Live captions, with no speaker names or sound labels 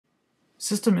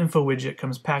System Info Widget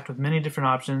comes packed with many different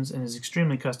options and is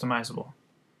extremely customizable.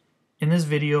 In this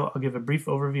video, I'll give a brief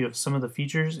overview of some of the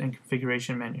features and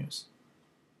configuration menus.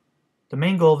 The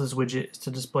main goal of this widget is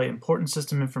to display important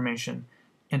system information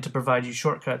and to provide you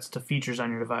shortcuts to features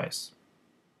on your device.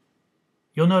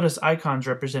 You'll notice icons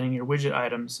representing your widget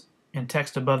items and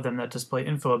text above them that display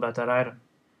info about that item.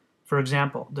 For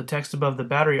example, the text above the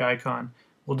battery icon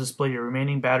will display your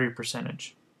remaining battery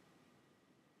percentage.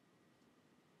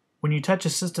 When you touch a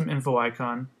System Info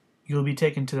icon, you will be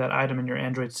taken to that item in your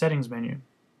Android settings menu.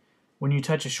 When you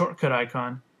touch a shortcut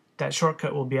icon, that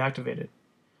shortcut will be activated.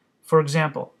 For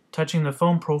example, touching the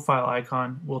phone profile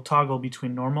icon will toggle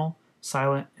between normal,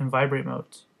 silent, and vibrate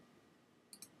modes.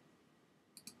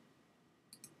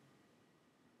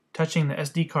 Touching the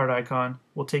SD card icon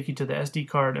will take you to the SD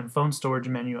card and phone storage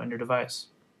menu on your device.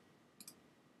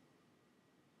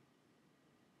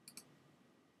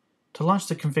 To launch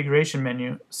the configuration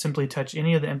menu, simply touch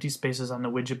any of the empty spaces on the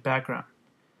widget background.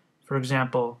 For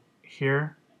example,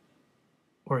 here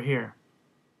or here.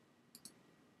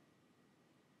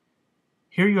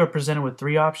 Here you are presented with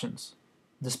three options: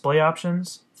 display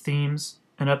options, themes,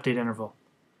 and update interval.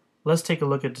 Let's take a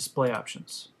look at display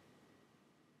options.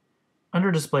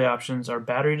 Under display options are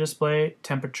battery display,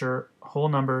 temperature, whole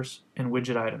numbers, and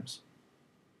widget items.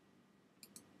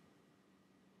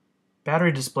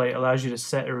 Battery display allows you to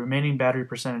set a remaining battery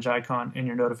percentage icon in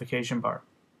your notification bar.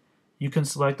 You can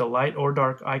select the light or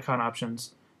dark icon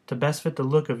options to best fit the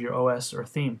look of your OS or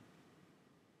theme.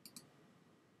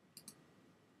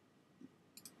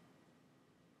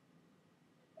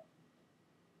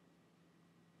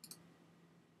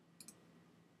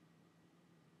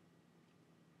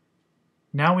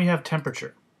 Now we have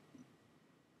temperature.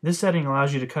 This setting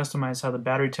allows you to customize how the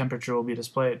battery temperature will be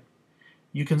displayed.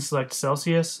 You can select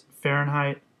Celsius,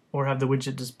 Fahrenheit, or have the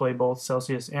widget display both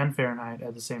Celsius and Fahrenheit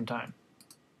at the same time.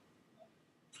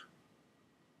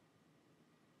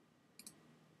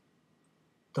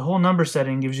 The whole number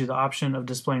setting gives you the option of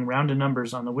displaying rounded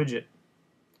numbers on the widget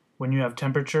when you have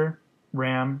temperature,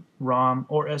 RAM, ROM,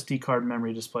 or SD card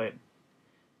memory displayed.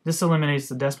 This eliminates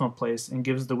the decimal place and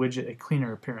gives the widget a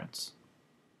cleaner appearance.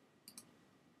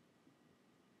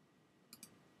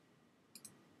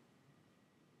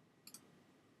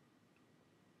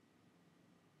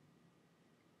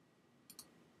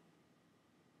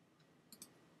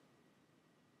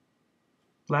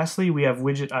 Lastly, we have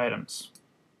widget items.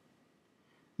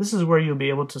 This is where you'll be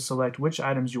able to select which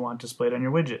items you want displayed on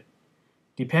your widget.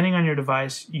 Depending on your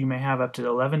device, you may have up to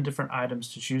 11 different items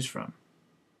to choose from.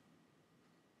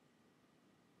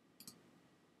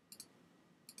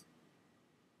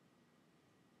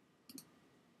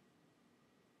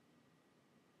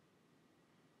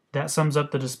 That sums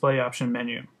up the display option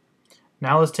menu.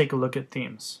 Now let's take a look at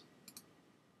themes.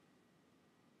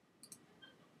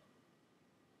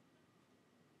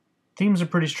 Themes are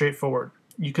pretty straightforward.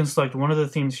 You can select one of the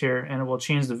themes here and it will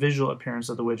change the visual appearance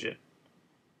of the widget.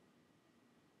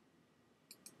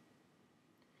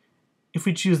 If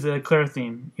we choose the Eclair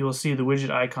theme, you will see the widget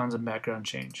icons and background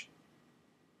change.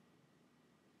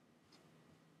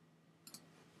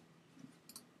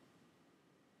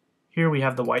 Here we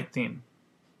have the white theme.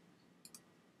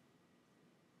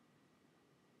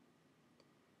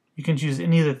 You can choose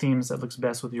any of the themes that looks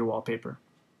best with your wallpaper.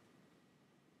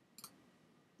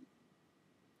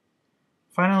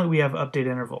 Finally, we have update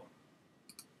interval.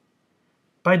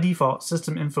 By default,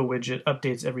 System Info Widget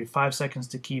updates every 5 seconds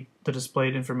to keep the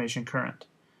displayed information current.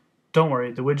 Don't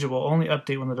worry, the widget will only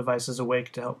update when the device is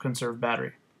awake to help conserve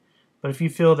battery. But if you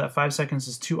feel that 5 seconds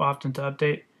is too often to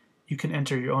update, you can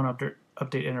enter your own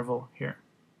update interval here.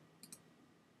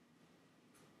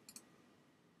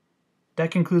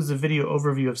 That concludes the video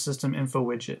overview of System Info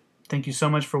Widget. Thank you so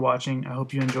much for watching. I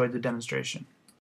hope you enjoyed the demonstration.